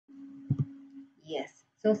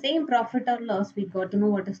So same profit or loss, we got to know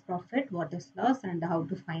what is profit, what is loss, and how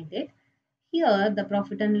to find it. Here, the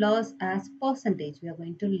profit and loss as percentage, we are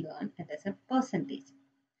going to learn it as a percentage.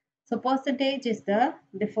 So percentage is the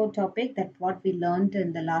before topic that what we learned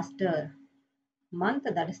in the last month,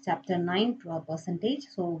 that is chapter 9 to a percentage.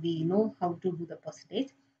 So we know how to do the percentage.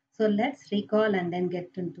 So let's recall and then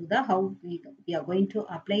get into the how we are going to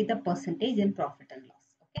apply the percentage in profit and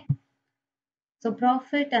loss. Okay. So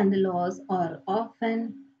profit and loss are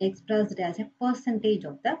often expressed as a percentage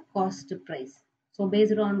of the cost price. So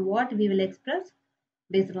based on what we will express?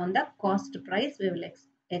 Based on the cost price, we will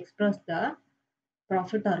express the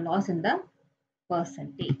profit or loss in the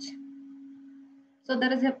percentage. So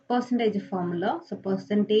there is a percentage formula. So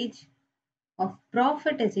percentage of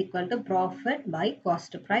profit is equal to profit by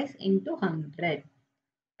cost price into 100.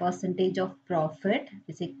 Percentage of profit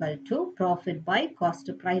is equal to profit by cost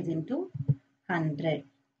price into 100.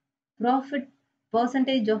 Profit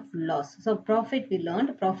percentage of loss. So profit we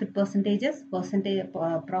learned profit percentages percentage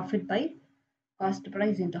profit by cost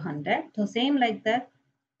price into 100. So same like that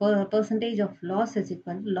percentage of loss is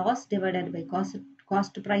equal to loss divided by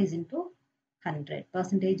cost price into 100.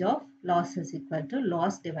 Percentage of loss is equal to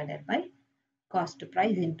loss divided by cost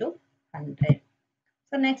price into 100.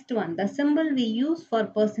 So next one, the symbol we use for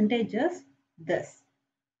percentage is this.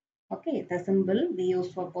 Okay, the symbol we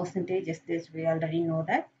use for percentage is this. We already know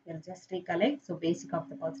that. We'll just recollect. So basic of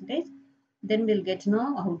the percentage. Then we'll get to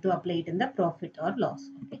know how to apply it in the profit or loss.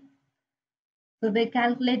 Okay. So we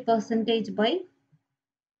calculate percentage by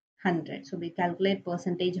 100. So we calculate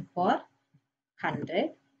percentage for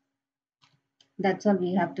 100. That's all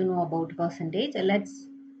we have to know about percentage. Let's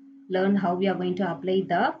learn how we are going to apply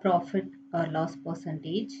the profit or loss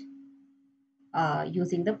percentage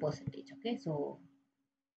using the percentage. Okay, so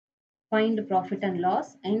find profit and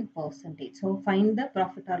loss in percentage. So find the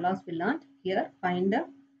profit or loss we learned here. Find the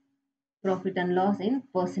profit and loss in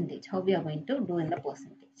percentage. How we are going to do in the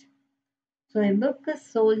percentage. So a book is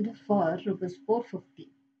sold for rupees 450.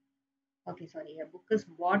 Okay, sorry, a book is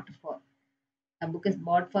bought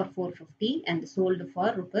for 450 and sold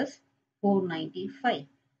for rupees 495.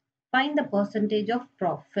 Find the percentage of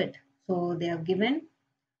profit. So they are given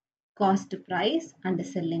cost price and the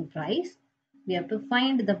selling price. We have to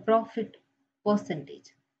find the profit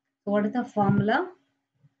percentage. So what is the formula?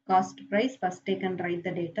 Cost price. First take and write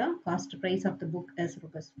the data. Cost price of the book is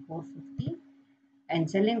rupees 450 and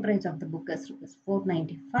selling price of the book is rupees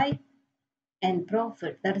 495 and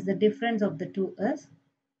profit, that is the difference of the two, is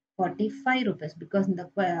 45 rupees, because in the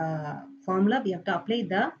formula we have to apply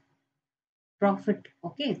the profit.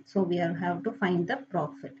 Okay, so we have to find the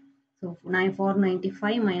profit. So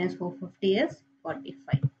 495 minus 450 is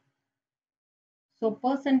 45. So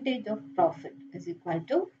percentage of profit is equal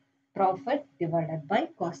to profit divided by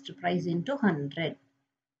cost price into 100.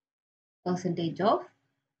 Percentage of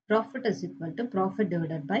profit is equal to profit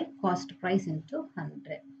divided by cost price into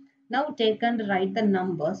 100. Now take and write the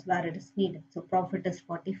numbers where it is needed. So profit is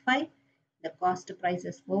 45, the cost price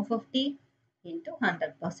is 450 into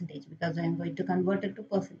 100 percentage, because I am going to convert it to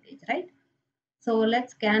percentage, right? So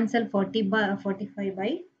let's cancel 45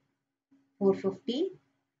 by 450.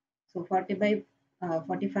 So 45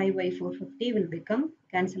 by 450 will become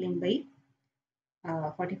cancelling by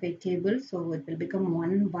 45 tables. So it will become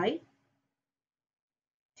 1 by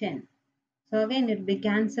 10. So again it will be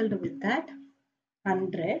cancelled with that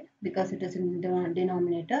 100, because it is in the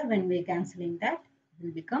denominator. When we are cancelling that, it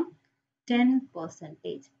will become 10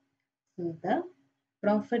 percentage. So the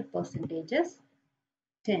profit percentage is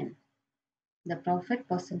 10. The profit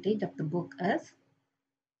percentage of the book is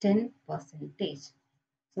 10 percentage.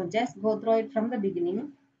 So just go through it from the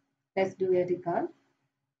beginning. Let's do a recall.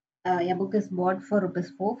 A book is bought for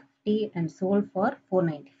rupees 450 and sold for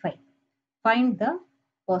 495. Find the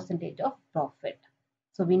percentage of profit.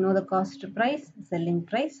 So we know the cost price, selling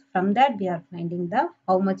price. From that we are finding the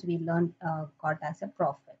how much we learned got as a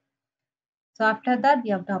profit. So after that we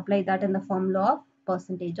have to apply that in the formula of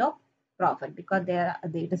percentage of profit, because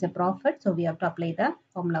it is a profit. So we have to apply the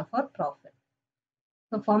formula for profit.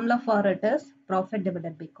 So formula for it is profit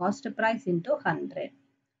divided by cost price into 100.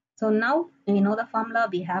 So now we know the formula,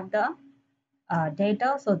 we have the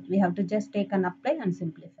data. So we have to just take and apply and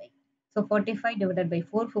simplify. So 45 divided by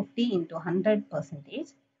 450 into 100 percentage.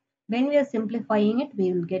 When we are simplifying it,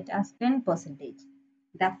 we will get as 10 percentage.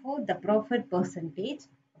 Therefore, the profit percentage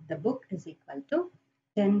of the book is equal to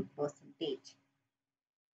 10 percentage.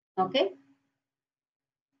 Okay.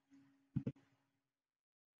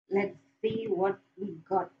 Let's see what we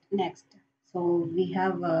got next. So we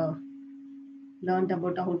have learned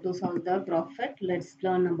about how to solve the profit. Let's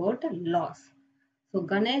learn about loss. So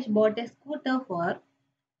Ganesh bought a scooter for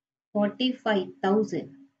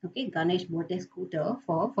 45,000. Okay, Ganesh bought a scooter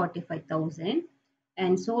for 45,000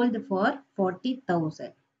 and sold for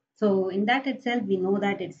 40,000. So in that itself, we know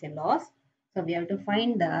that it's a loss. So we have to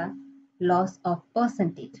find the loss of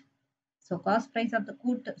percentage. So cost price of the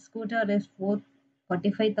scooter is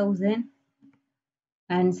 45,000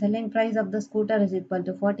 and selling price of the scooter is equal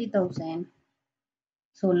to 40,000.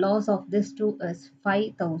 So loss of this two is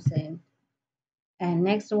 5,000. And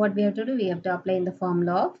next what we have to do, we have to apply in the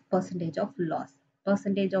formula of percentage of loss.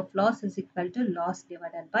 Percentage of loss is equal to loss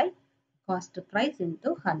divided by cost price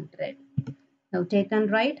into 100. Now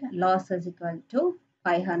taken right, loss is equal to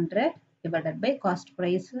 500 divided by cost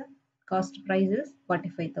price. Cost price is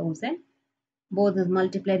 45,000. Both is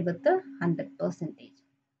multiplied with the 100 percentage.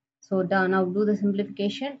 So now do the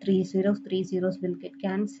simplification. 3 zeros will get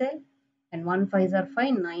cancelled. And 1 5s are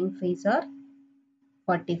 5, 9 5s are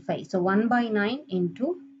 45. So 1 by 9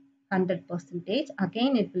 into 100 percentage.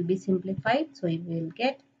 Again it will be simplified. So it will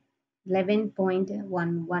get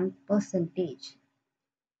 11.11 percentage.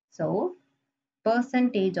 So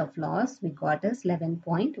percentage of loss we got is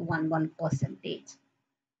 11.11 percentage.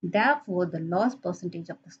 Therefore, the loss percentage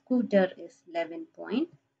of the scooter is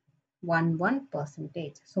 11.11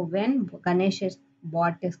 percentage. So when Ganesh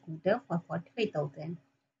bought a scooter for 45,000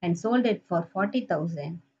 and sold it for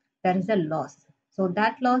 40,000, there is a loss. So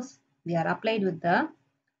that loss we are applied with the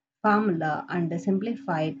formula and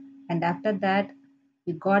simplified, and after that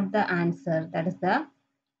we got the answer, that is the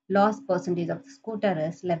loss percentage of the scooter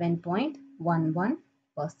is 11.11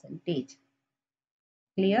 percentage.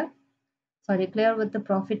 Clear? Sorry, clear with the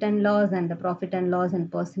profit and loss and the profit and loss and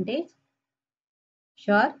percentage?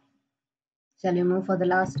 Sure? Shall we move for the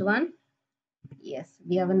last one? Yes,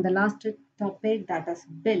 we have in the last topic, that is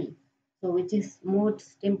bill. So which is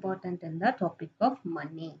most important in the topic of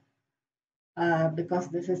money. Because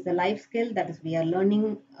this is the life skill that is we are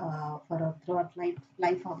learning for our throughout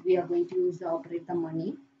life of we are going to use to operate the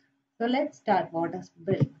money. So let's start. What is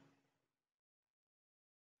bill?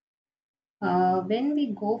 When we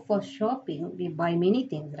go for shopping, we buy many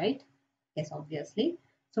things, right? Yes, obviously.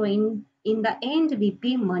 So in the end, we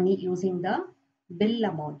pay money using the bill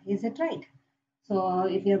amount. Is it right? So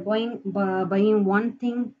if you're buying one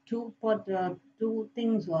thing, two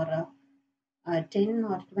things, or 10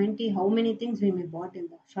 or 20, how many things we may bought in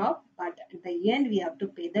the shop, but at the end we have to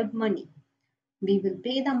pay the money. We will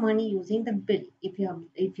pay the money using the bill. If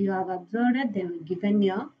you have observed it, they will given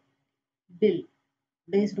your bill.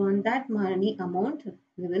 Based on that money amount,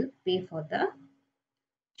 we will pay for the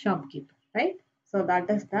shopkeeper, right? So that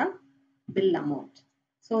is the bill amount.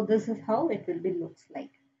 So this is how it will be looks like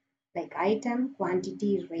item,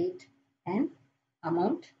 quantity, rate, and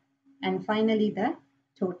amount, and finally the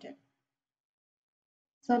total.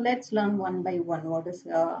 So let's learn one by one. What is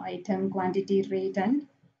item, quantity, rate, and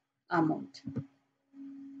amount?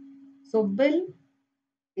 So bill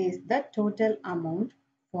is the total amount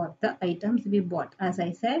for the items we bought. As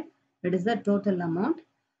I said, it is the total amount.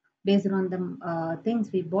 Based on the things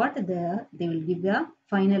we bought, they will give a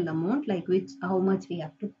final amount, like how much we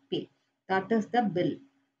have to pay. That is the bill.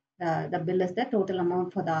 The bill is the total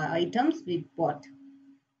amount for the items we bought.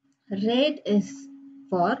 Rate is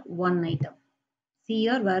for one item. See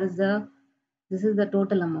here, this is the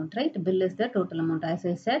total amount, right? Bill is the total amount. As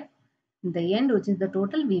I said, in the end, which is the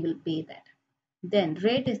total, we will pay that. Then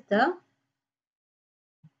rate is the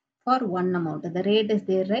for one amount. The rate is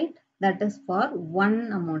there, right? That is for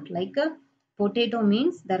one amount. Like a potato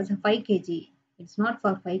means there is a 5 kg. It's not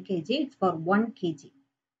for 5 kg, it's for 1 kg.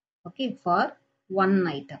 Okay, for one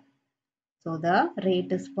item. So the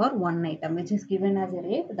rate is for one item, which is given as a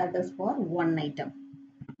rate, that is for one item.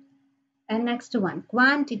 And next one,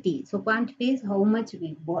 quantity. So quantity is how much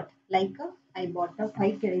we bought. Like I bought a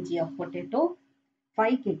 5 kg of potato,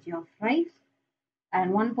 5 kg of rice,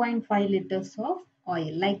 and 1.5 liters of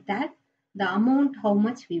oil. Like that, the amount how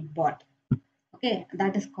much we bought. Okay,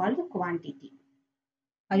 that is called the quantity.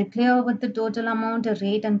 Are you clear with the total amount,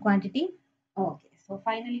 rate, and quantity? Okay, so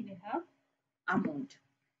finally we have amount.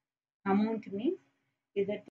 Amount means is it